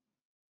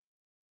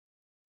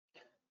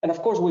 And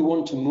of course, we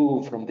want to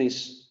move from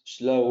this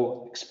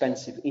slow,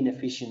 expensive,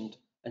 inefficient,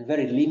 and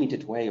very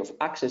limited way of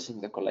accessing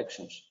the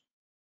collections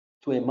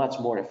to a much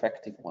more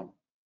effective one.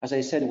 As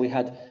I said, we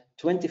had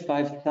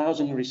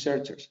 25,000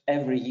 researchers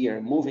every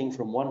year moving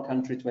from one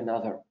country to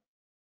another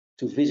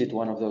to visit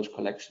one of those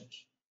collections.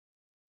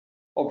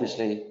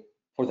 Obviously,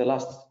 for the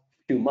last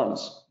few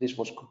months, this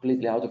was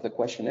completely out of the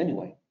question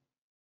anyway.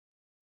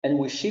 And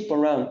we ship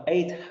around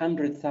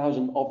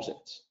 800,000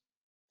 objects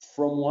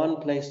from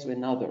one place to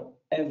another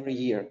every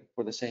year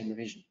for the same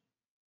revision.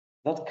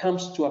 That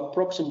comes to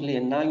approximately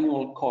an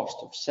annual cost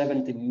of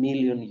 70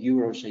 million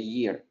euros a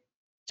year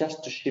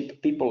just to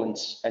ship people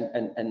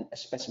and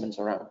specimens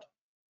around.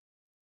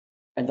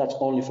 And that's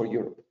only for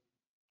Europe.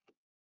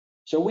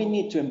 So we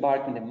need to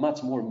embark in a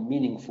much more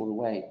meaningful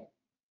way,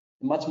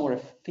 a much more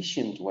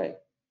efficient way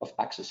of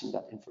accessing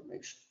that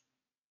information.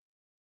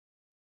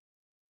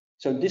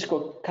 So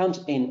DISCO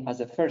comes in as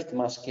the first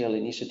mass-scale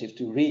initiative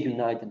to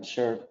reunite and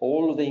serve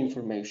all of the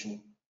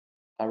information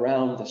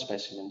around the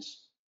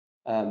specimens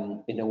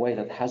in a way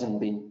that hasn't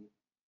been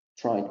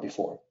tried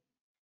before.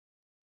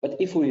 But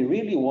if we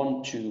really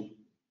want to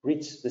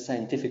reach the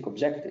scientific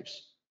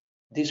objectives,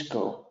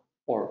 DISCO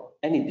or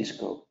any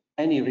DISCO,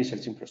 any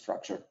research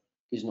infrastructure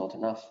is not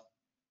enough.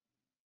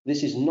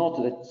 This is not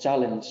the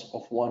challenge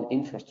of one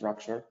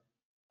infrastructure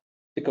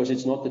because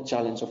it's not the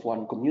challenge of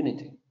one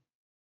community.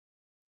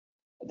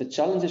 The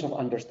challenges of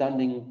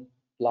understanding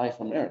life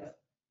on Earth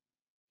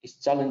is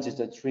challenges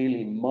that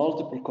really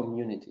multiple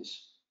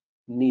communities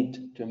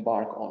need to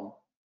embark on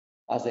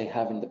as they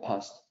have in the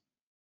past.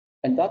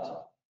 And that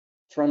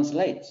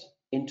translates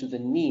into the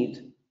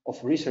need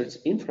of research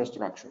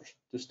infrastructures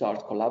to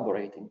start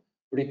collaborating,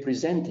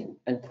 representing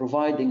and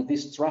providing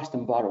these trust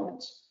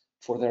environments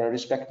for their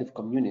respective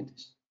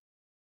communities.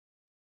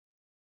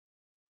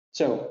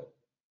 So,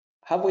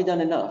 have we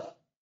done enough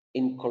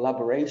in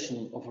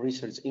collaboration of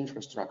research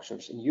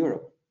infrastructures in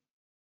Europe?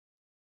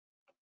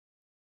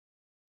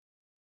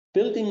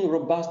 Building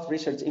robust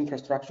research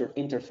infrastructure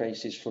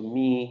interfaces for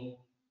me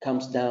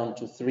comes down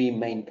to three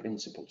main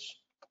principles.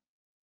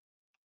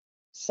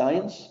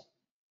 Science,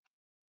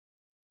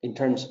 in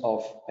terms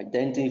of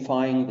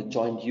identifying the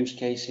joint use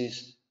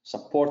cases,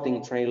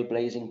 supporting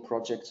trailblazing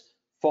projects,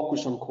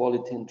 focus on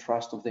quality and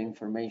trust of the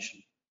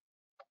information.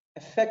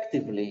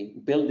 Effectively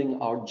building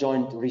our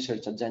joint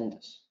research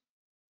agendas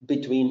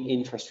between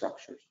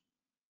infrastructures.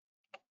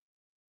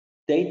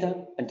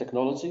 Data and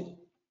technology,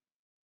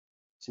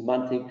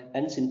 semantic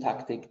and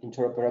syntactic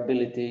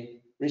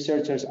interoperability,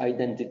 researchers'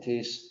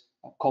 identities,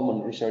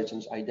 common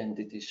researchers'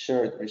 identities,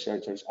 shared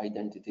researchers'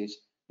 identities.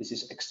 This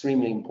is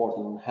extremely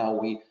important in how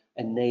we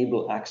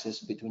enable access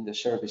between the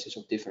services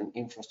of different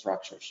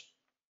infrastructures.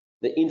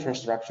 The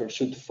infrastructure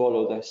should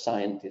follow the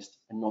scientist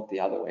and not the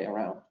other way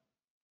around.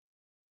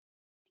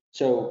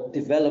 So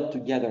develop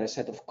together a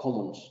set of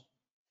commons,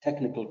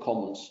 technical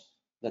commons,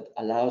 that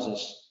allows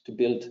us to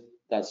build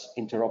that's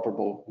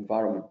interoperable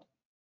environment.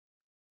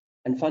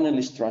 And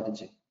finally,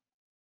 strategy,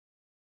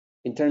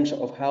 in terms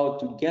of how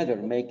together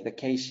make the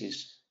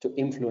cases to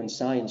influence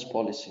science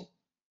policy,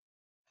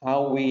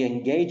 how we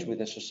engage with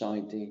the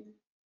society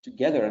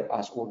together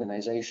as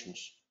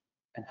organizations,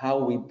 and how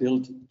we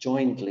build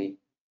jointly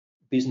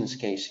business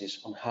cases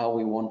on how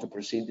we want to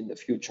proceed in the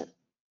future.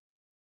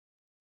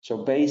 So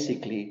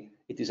basically,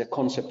 it is a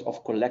concept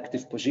of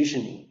collective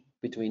positioning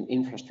between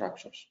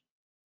infrastructures.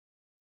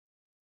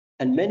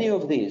 And many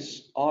of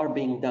these are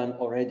being done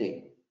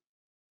already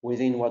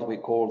within what we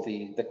call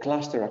the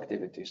cluster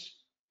activities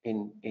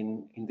in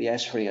the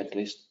S3 at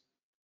least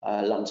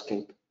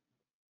landscape.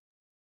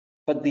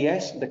 But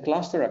the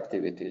cluster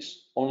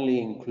activities only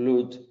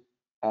include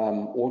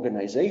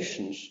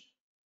organizations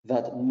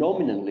that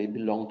nominally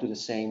belong to the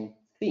same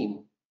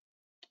theme: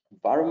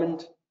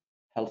 environment,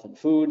 health and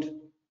food,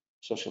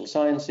 social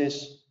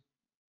sciences.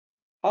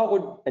 How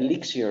would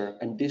ELIXIR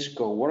and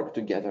DISCO work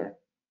together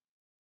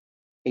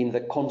in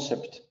the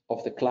concept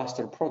of the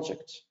cluster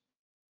projects?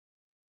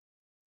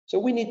 So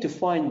we need to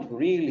find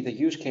really the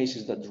use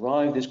cases that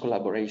drive this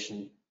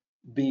collaboration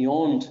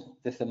beyond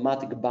the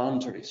thematic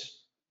boundaries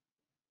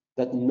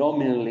that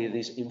nominally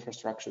these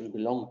infrastructures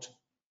belong to.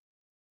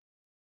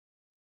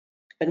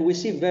 And we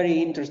see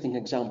very interesting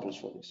examples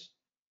for this.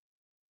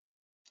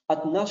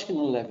 At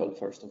national level,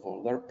 first of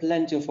all, there are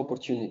plenty of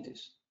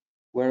opportunities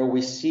where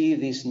we see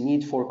this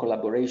need for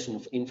collaboration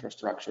of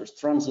infrastructures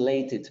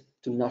translated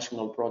to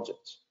national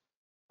projects.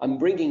 I'm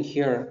bringing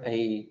here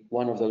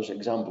one of those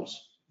examples.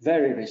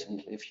 Very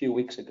recently, a few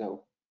weeks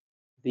ago,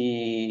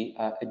 a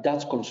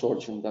Dutch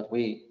consortium that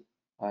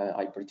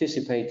I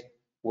participate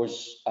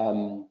was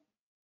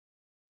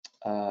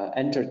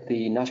entered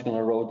the national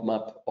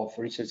roadmap of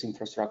research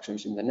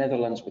infrastructures in the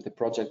Netherlands with a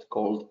project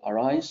called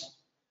ARISE.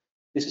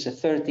 This is a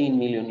 13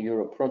 million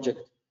euro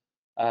project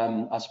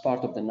as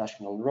part of the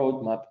national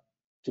roadmap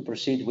to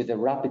proceed with the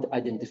rapid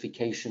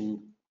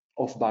identification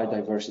of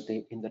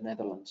biodiversity in the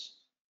Netherlands.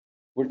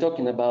 We're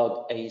talking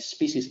about a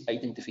species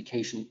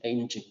identification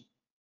engine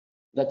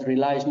that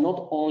relies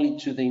not only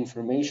to the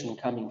information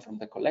coming from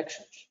the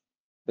collections,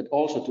 but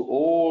also to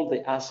all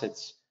the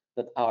assets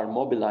that are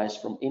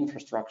mobilized from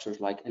infrastructures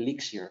like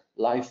ELIXIR,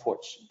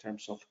 LifeWatch in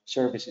terms of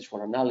services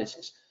for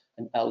analysis,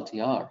 and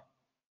LTR.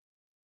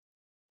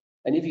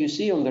 And if you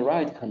see on the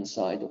right-hand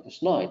side of the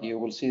slide, you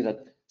will see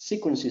that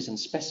sequences and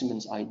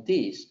specimens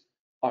IDs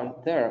are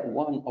there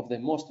one of the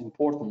most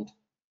important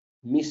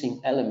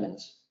missing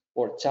elements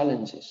or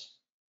challenges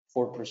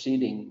for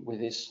proceeding with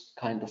this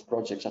kind of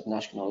projects at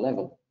national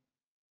level.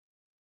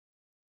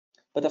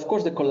 But of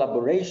course, the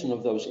collaboration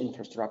of those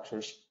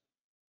infrastructures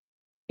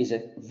is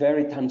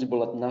very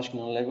tangible at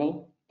national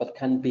level, but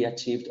can be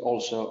achieved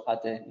also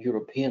at a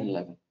European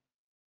level.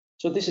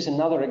 So this is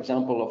another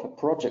example of a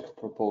project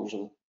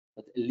proposal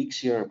that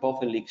ELIXIR,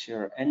 both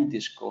ELIXIR and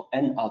DISCO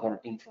and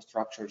other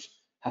infrastructures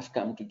have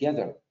come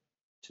together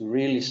to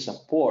really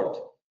support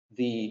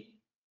the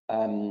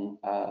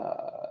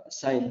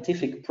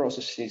scientific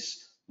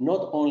processes,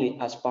 not only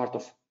as part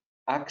of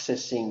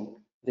accessing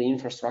the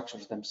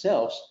infrastructures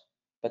themselves,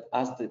 but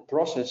as the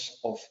process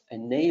of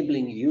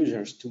enabling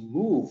users to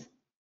move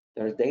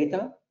their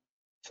data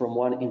from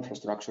one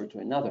infrastructure to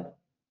another,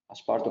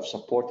 as part of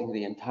supporting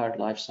the entire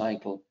life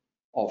cycle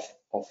of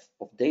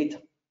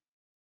data.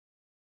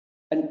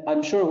 And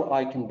I'm sure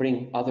I can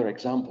bring other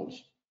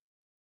examples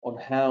on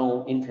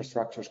how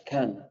infrastructures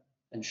can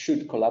and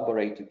should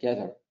collaborate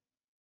together.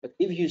 But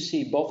if you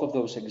see both of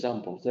those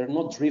examples, they're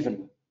not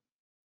driven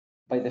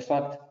by the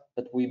fact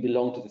that we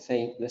belong to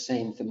the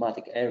same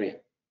thematic area.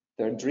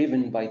 They're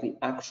driven by the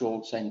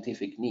actual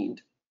scientific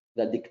need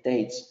that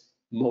dictates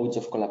modes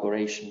of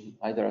collaboration,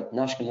 either at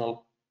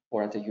national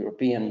or at a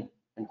European,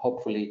 and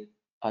hopefully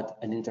at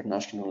an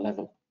international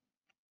level.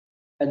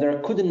 And there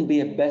couldn't be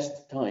a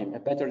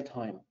better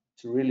time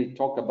to really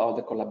talk about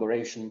the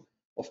collaboration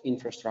of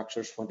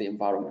infrastructures for the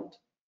environment.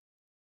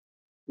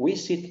 We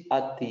sit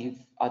at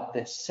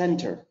the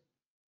center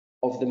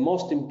of the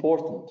most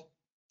important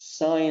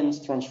science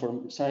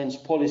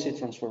policy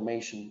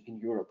transformation in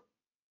Europe,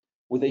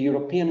 with the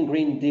European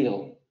Green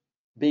Deal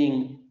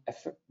being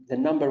the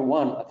number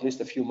one, at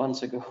least a few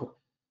months ago,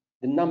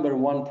 the number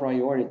one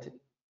priority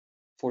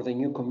for the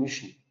new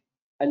Commission,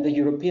 and the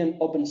European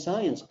Open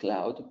Science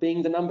Cloud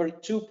being the number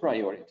 2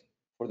 priority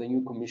for the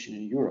new Commission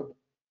in Europe,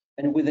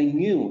 and with a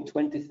new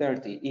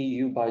 2030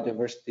 EU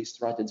biodiversity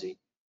strategy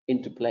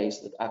into place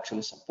that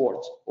actually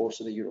supports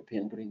also the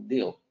European Green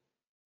Deal.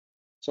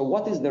 So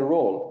what is the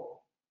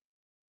role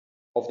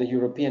of the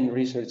European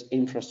research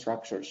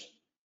infrastructures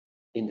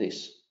in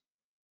this?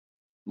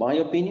 My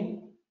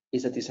opinion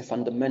is that it's a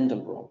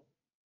fundamental role.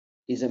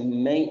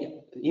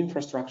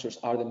 Infrastructures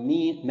are the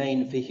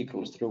main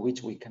vehicles through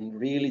which we can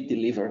really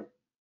deliver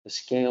the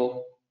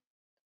scale,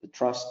 the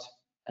trust,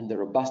 and the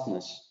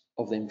robustness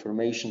of the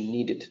information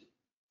needed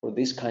for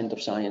this kind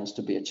of science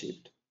to be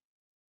achieved.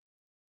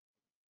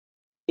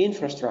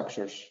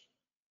 Infrastructures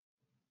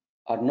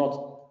are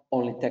not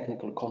only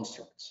technical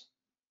constructs.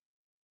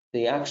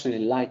 They actually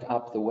light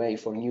up the way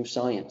for new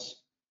science.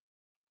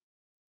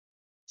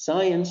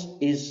 Science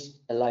is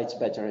a lights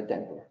better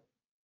damper.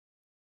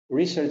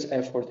 Research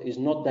effort is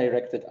not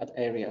directed at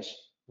areas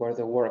where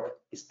the work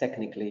is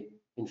technically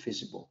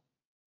infeasible.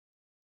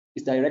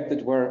 It's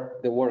directed where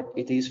the work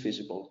it is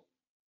feasible,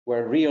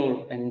 where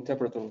real and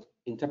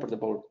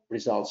interpretable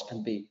results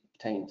can be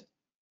obtained.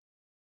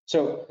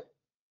 So,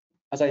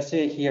 as I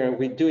say here,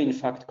 we do in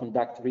fact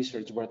conduct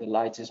research where the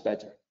light is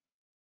better.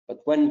 But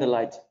when the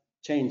light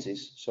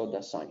changes, so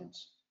does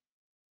science.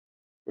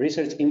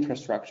 Research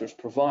infrastructures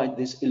provide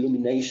this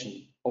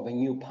illumination of a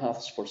new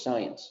paths for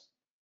science,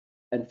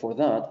 and for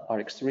that are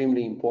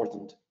extremely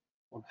important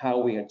on how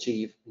we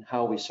achieve and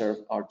how we serve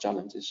our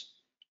challenges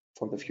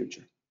for the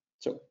future.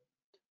 So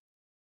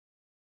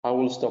I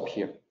will stop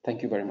here.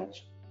 Thank you very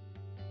much.